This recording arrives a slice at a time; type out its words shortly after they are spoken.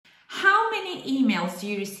many emails do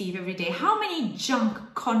you receive every day? How many junk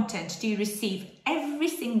content do you receive every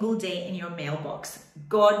single day in your mailbox?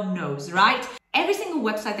 God knows, right? Every single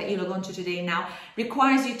website that you log onto today now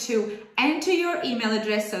requires you to enter your email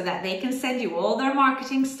address so that they can send you all their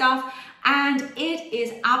marketing stuff. And it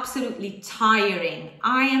is absolutely tiring.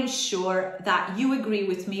 I am sure that you agree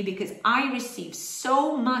with me because I receive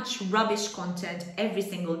so much rubbish content every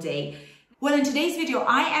single day. Well, in today's video,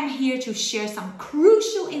 I am here to share some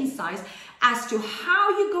crucial insights as to how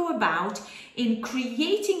you go about in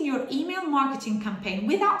creating your email marketing campaign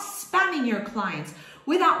without spamming your clients,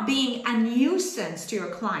 without being a nuisance to your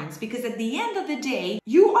clients. Because at the end of the day,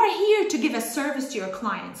 you are here to give a service to your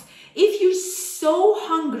clients. If you're so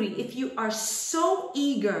hungry, if you are so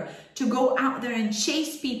eager to go out there and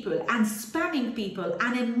chase people and spamming people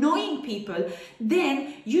and annoying people,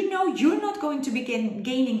 then you know you're not going to be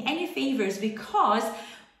gaining any favors because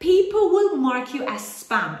people will mark you as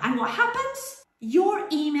spam. And what happens? Your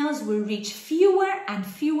emails will reach fewer and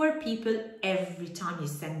fewer people every time you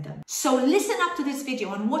send them. So listen up to this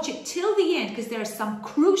video and watch it till the end because there is some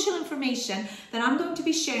crucial information that I'm going to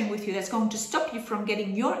be sharing with you that's going to stop you from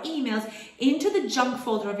getting your emails into the junk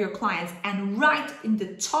folder of your clients and right in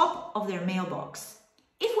the top of their mailbox.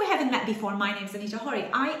 If we haven't met before, my name is Anita Horry.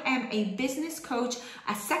 I am a business coach,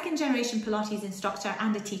 a second-generation Pilates instructor,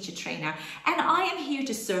 and a teacher trainer. And I am here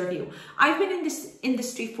to serve you. I've been in this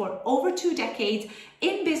industry for over 2 decades,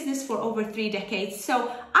 in business for over 3 decades.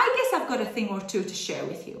 So I guess I've got a thing or two to share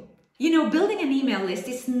with you. You know, building an email list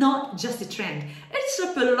is not just a trend. It's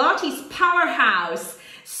a Pilates powerhouse.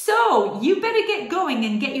 So you better get going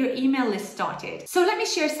and get your email list started. So let me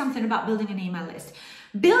share something about building an email list.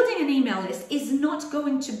 Building an email list is not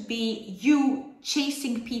going to be you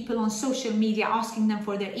chasing people on social media, asking them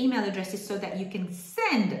for their email addresses so that you can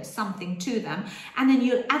send something to them. And then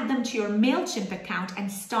you'll add them to your MailChimp account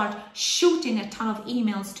and start shooting a ton of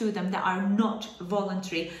emails to them that are not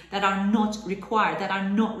voluntary, that are not required, that are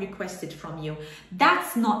not requested from you.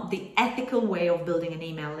 That's not the ethical way of building an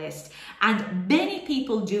email list. And many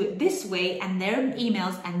people do it this way and their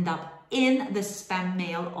emails end up in the spam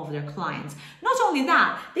mail of their clients. Not only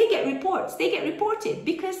that, they get reports. They get reported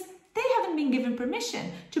because they haven't been given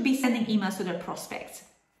permission to be sending emails to their prospects.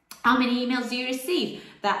 How many emails do you receive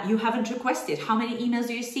that you haven't requested? How many emails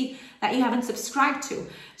do you receive that you haven't subscribed to?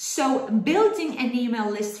 So building an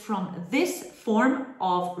email list from this form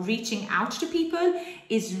of reaching out to people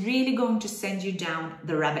is really going to send you down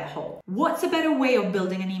the rabbit hole. What's a better way of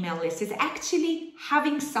building an email list is actually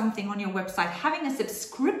having something on your website, having a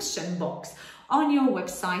subscription box on your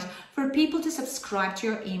website for people to subscribe to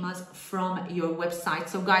your emails from your website.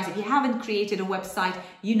 So guys, if you haven't created a website,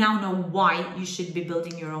 you now know why you should be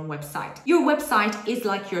building your own website. Your website is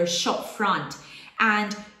like your shop front,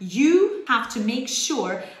 and you have to make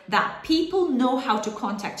sure that people know how to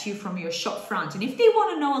contact you from your shop front. And if they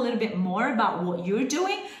want to know a little bit more about what you're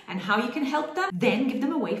doing and how you can help them, then give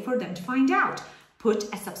them a way for them to find out.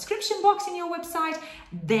 Put a subscription box in your website,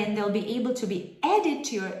 then they'll be able to be added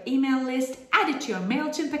to your email list, added to your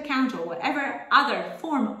MailChimp account or whatever other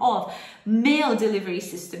form of mail delivery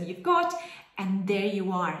system you've got. And there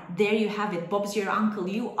you are. There you have it. Bob's your uncle.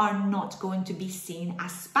 You are not going to be seen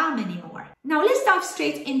as spam anymore. Now let's dive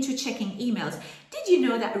straight into checking emails. Did you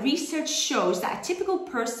know that research shows that a typical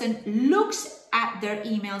person looks at their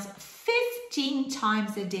emails 15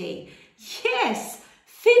 times a day? Yes!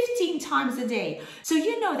 15 times a day. So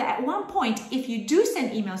you know that at one point, if you do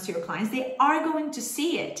send emails to your clients, they are going to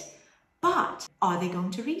see it, but are they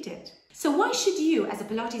going to read it? So why should you, as a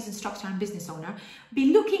Pilates instructor and business owner,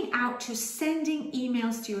 be looking out to sending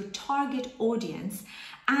emails to your target audience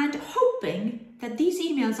and hoping that these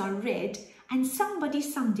emails are read and somebody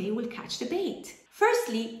someday will catch the bait?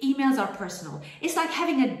 Firstly, emails are personal. It's like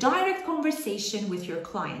having a direct conversation with your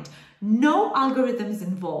client. No algorithms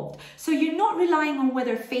involved. So you're not relying on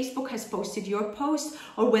whether Facebook has posted your post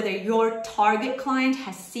or whether your target client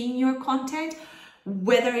has seen your content,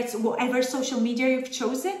 whether it's whatever social media you've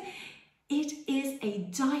chosen. It is a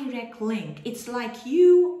direct link. It's like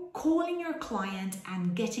you calling your client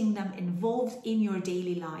and getting them involved in your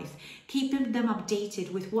daily life, keeping them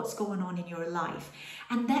updated with what's going on in your life.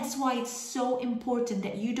 And that's why it's so important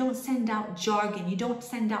that you don't send out jargon, you don't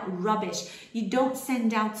send out rubbish, you don't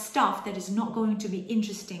send out stuff that is not going to be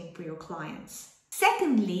interesting for your clients.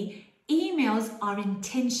 Secondly, emails are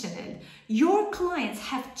intentional. Your clients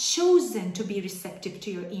have chosen to be receptive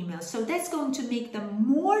to your emails. So that's going to make them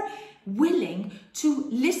more willing to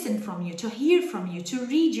listen from you, to hear from you, to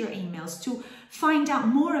read your emails, to find out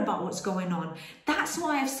more about what's going on. That's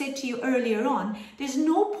why I've said to you earlier on, there's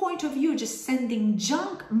no point of you just sending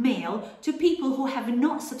junk mail to people who have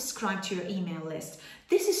not subscribed to your email list.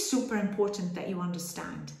 This is super important that you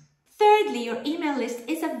understand. Thirdly, your email list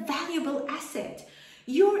is a valuable asset.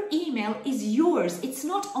 Your email is yours. It's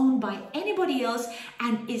not owned by anybody else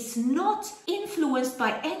and it's not influenced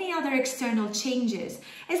by any other external changes.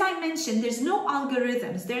 As I mentioned, there's no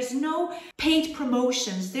algorithms, there's no paid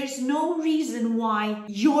promotions, there's no reason why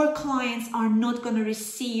your clients are not going to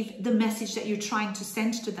receive the message that you're trying to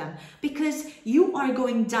send to them, because you are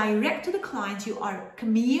going direct to the client, you are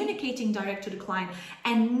communicating direct to the client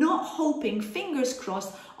and not hoping, fingers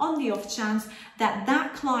crossed, on the off chance that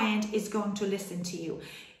that client is going to listen to you.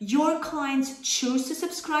 Your clients choose to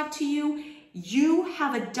subscribe to you. You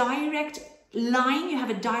have a direct line, you have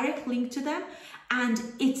a direct link to them, and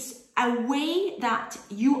it's a way that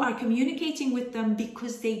you are communicating with them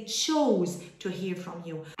because they chose to hear from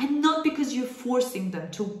you and not because you're forcing them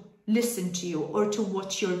to listen to you or to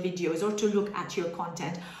watch your videos or to look at your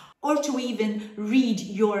content or to even read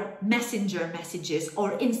your messenger messages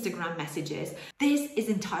or Instagram messages. This is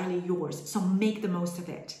entirely yours, so make the most of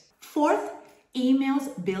it. Fourth,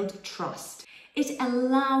 emails build trust. It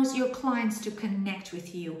allows your clients to connect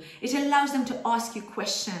with you. It allows them to ask you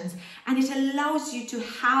questions, and it allows you to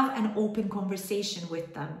have an open conversation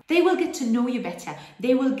with them. They will get to know you better.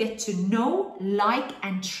 They will get to know, like,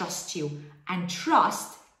 and trust you. And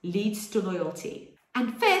trust leads to loyalty.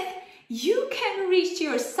 And fifth, you can reach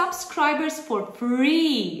your subscribers for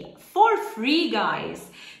free. For free, guys.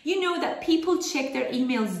 You know that people check their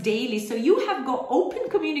emails daily, so you have got open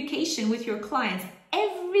communication with your clients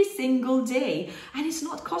every single day, and it's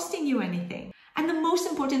not costing you anything. And the most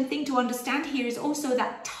important thing to understand here is also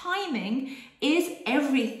that timing is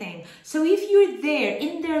everything. So if you're there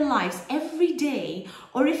in their lives every day,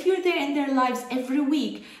 or if you're there in their lives every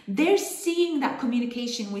week, they're seeing that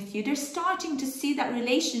communication with you. They're starting to see that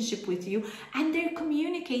relationship with you, and they're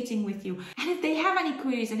communicating with you. And if they have any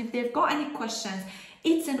queries and if they've got any questions,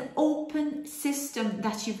 it's an open system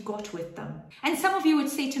that you've got with them. And some of you would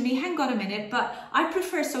say to me, hang on a minute, but I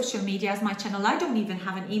prefer social media as my channel. I don't even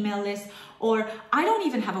have an email list, or I don't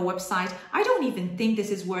even have a website. I don't even think this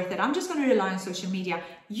is worth it. I'm just going to rely on social media.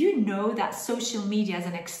 You know that social media is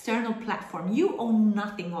an external platform. You own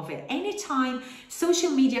nothing of it. Anytime social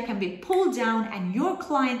media can be pulled down and your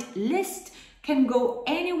client list can go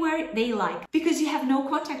anywhere they like because you have no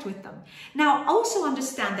contact with them. Now, also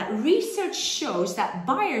understand that research shows that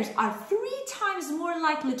buyers are 3 times more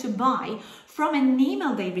likely to buy from an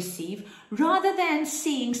email they receive rather than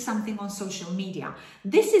seeing something on social media.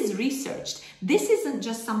 This is researched. This isn't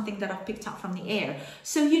just something that I've picked up from the air.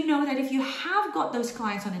 So you know that if you have got those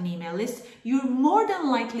clients on an email list, you're more than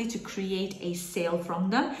likely to create a sale from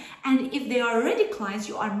them. And if they are already clients,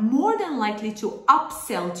 you are more than likely to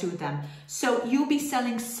upsell to them. So you'll be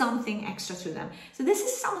selling something extra to them. So this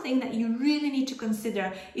is something that you really need to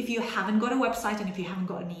consider if you haven't got a website and if you haven't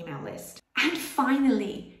got an email list. And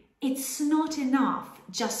finally, it's not enough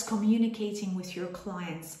just communicating with your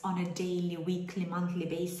clients on a daily, weekly, monthly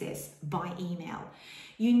basis by email.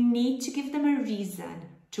 You need to give them a reason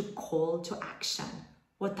to call to action.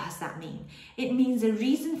 What does that mean? It means a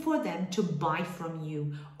reason for them to buy from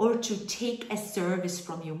you or to take a service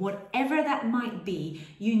from you. Whatever that might be,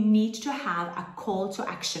 you need to have a call to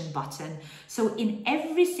action button. So in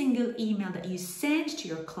every single email that you send to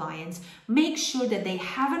your clients, make sure that they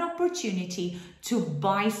have an opportunity to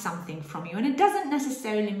buy something from you. And it doesn't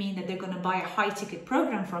necessarily mean that they're going to buy a high ticket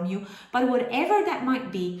program from you, but whatever that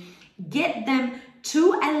might be, get them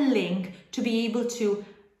to a link to be able to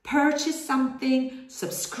purchase something,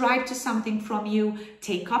 subscribe to something from you,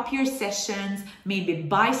 take up your sessions, maybe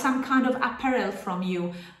buy some kind of apparel from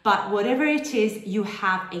you, but whatever it is, you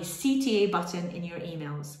have a CTA button in your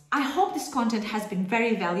emails. I hope this content has been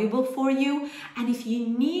very valuable for you, and if you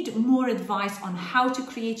need more advice on how to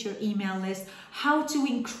create your email list, how to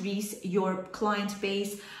increase your client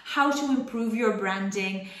base, how to improve your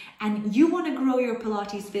branding, and you want to grow your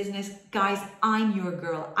Pilates business, guys, I'm your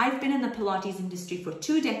girl. I've been in the Pilates industry for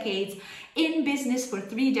 2 decades, in business for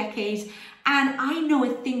 3 decades, and I know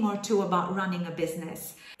a thing or two about running a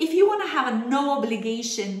business. If you want to have a no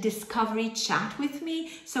obligation discovery chat with me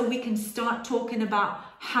so we can start talking about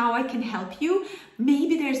how I can help you.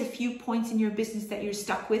 Maybe there's a few points in your business that you're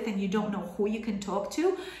stuck with and you don't know who you can talk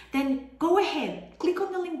to, then go ahead, click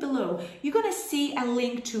on the link below. You're gonna see a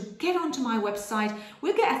link to get onto my website.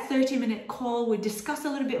 We'll get a 30-minute call. We'll discuss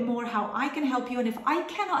a little bit more how I can help you. And if I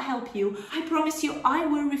cannot help you, I promise you, I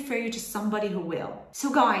will refer you to somebody who will.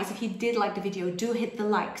 So guys, if you did like the video, do hit the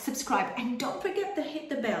like, subscribe, and don't forget to hit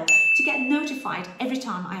the bell to get notified every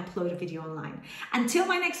time I upload a video online. Until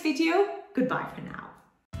my next video, goodbye for now.